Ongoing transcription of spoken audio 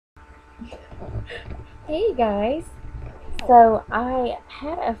Hey guys. So I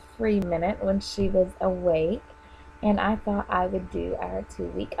had a free minute when she was awake, and I thought I would do our 2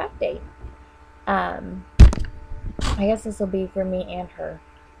 week update. Um, I guess this will be for me and her.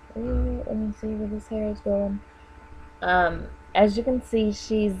 Ooh, let me see where this hair is going. As you can see,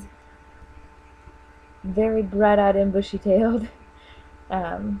 she's very bright-eyed and bushy-tailed.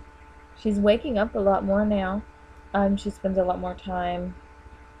 Um, she's waking up a lot more now. She spends a lot more time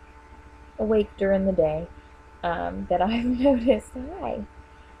awake during the day. That I've noticed. Hi.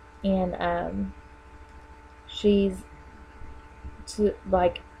 And she's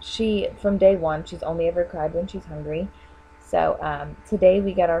she from day one she's only ever cried when she's hungry. So today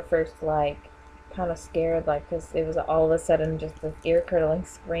we got our first kind of scared, because it was all of a sudden just this ear curdling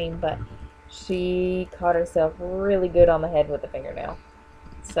scream, but she caught herself really good on the head with a fingernail.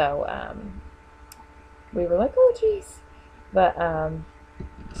 So we were like, oh jeez. But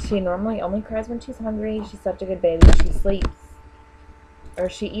she normally only cries when she's hungry. She's such a good baby.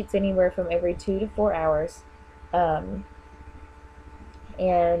 She eats anywhere from every 2 to 4 hours. um,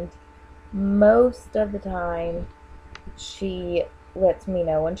 and most of the time she lets me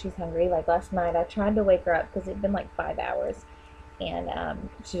know when she's hungry. Like last night I tried to wake her up because it'd been like 5 hours, and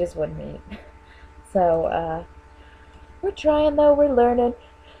she just wouldn't eat. So we're trying, though. We're learning.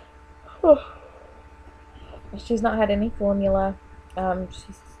 She's not had any formula.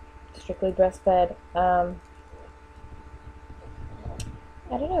 She's strictly breastfed. I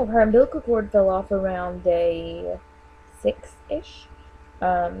don't know, her umbilical cord fell off around day 6-ish.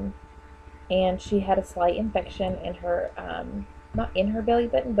 um, and she had a slight infection in her, not in her belly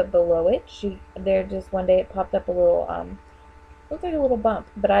button, but below it. There just one day it popped up a little, looked like a little bump,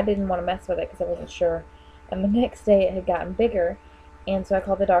 but I didn't want to mess with it because I wasn't sure. And the next day it had gotten bigger, and so I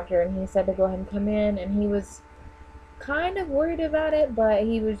called the doctor, and he said to go ahead and come in, and he was kind of worried about it, but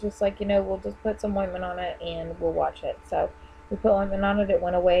he was just like, we'll just put some ointment on it and we'll watch it. So we put ointment on it. It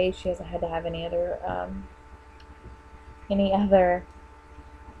went away. She hasn't had to have any other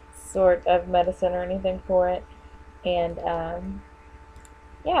sort of medicine or anything for it. And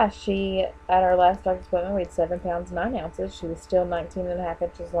yeah, she, at our last doctor's appointment, weighed 7 pounds 9 ounces. She was still 19.5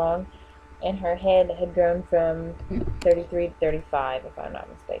 inches long, and her head had grown from 33 to 35, if I'm not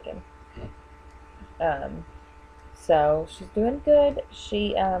mistaken. So she's doing good.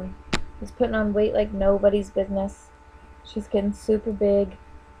 She is putting on weight like nobody's business. She's getting super big.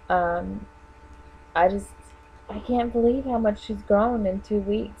 Um, I just I can't believe how much she's grown in 2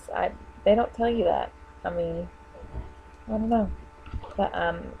 weeks. They don't tell you that. I mean, I don't know. But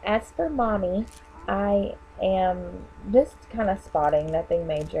as for mommy, I am just kind of spotting, nothing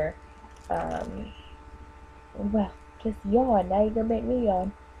major. Um, well, just yawn. Now you're gonna make me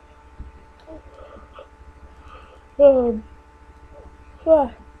yawn. Um,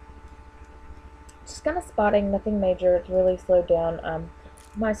 ah, just kind of spotting, nothing major. It's really slowed down.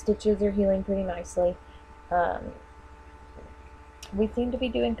 My stitches are healing pretty nicely. Um, we seem to be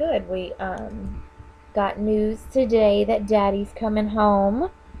doing good. We got news today that Daddy's coming home,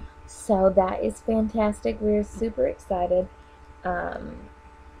 so that is fantastic. We're super excited. Um,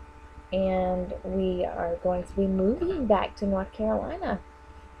 and we are going to be moving back to North Carolina.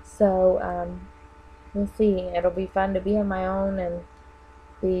 So we'll see. It'll be fun to be on my own and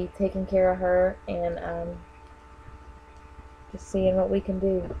be taking care of her, and just seeing what we can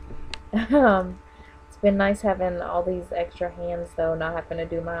do. It's been nice having all these extra hands, though, not having to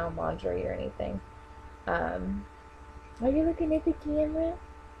do my own laundry or anything. Um, are you looking at the camera?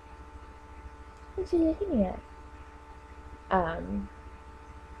 What are you looking at? Um,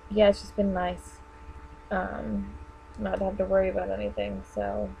 yeah, it's just been nice, not to have to worry about anything.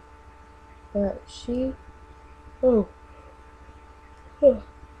 So, but oh, oh,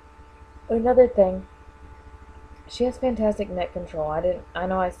 another thing. She has fantastic neck control. I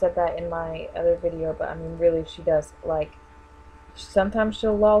know I said that in my other video, but I mean, really, she does. Like, sometimes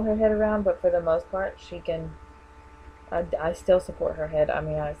she'll loll her head around, but for the most part, she can. I still support her head. I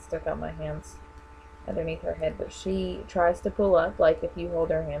mean, I still got my hands underneath her head, but she tries to pull up. Like, if you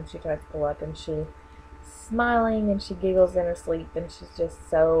hold her hand, she tries to pull up, and she's smiling, and she giggles in her sleep, and she's just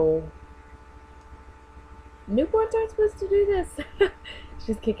so. Newborns aren't supposed to do this.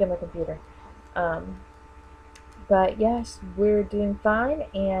 She's kicking the computer. But yes, we're doing fine,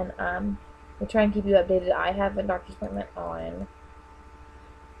 and we'll try and keep you updated. I have a doctor's appointment on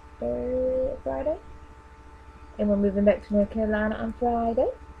Friday, and we're moving back to North Carolina on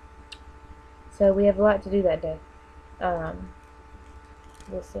Friday. So we have a lot to do that day.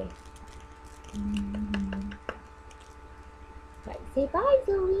 We'll see. Right, say bye,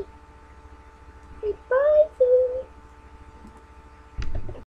 Zoe. Say bye, Zoe.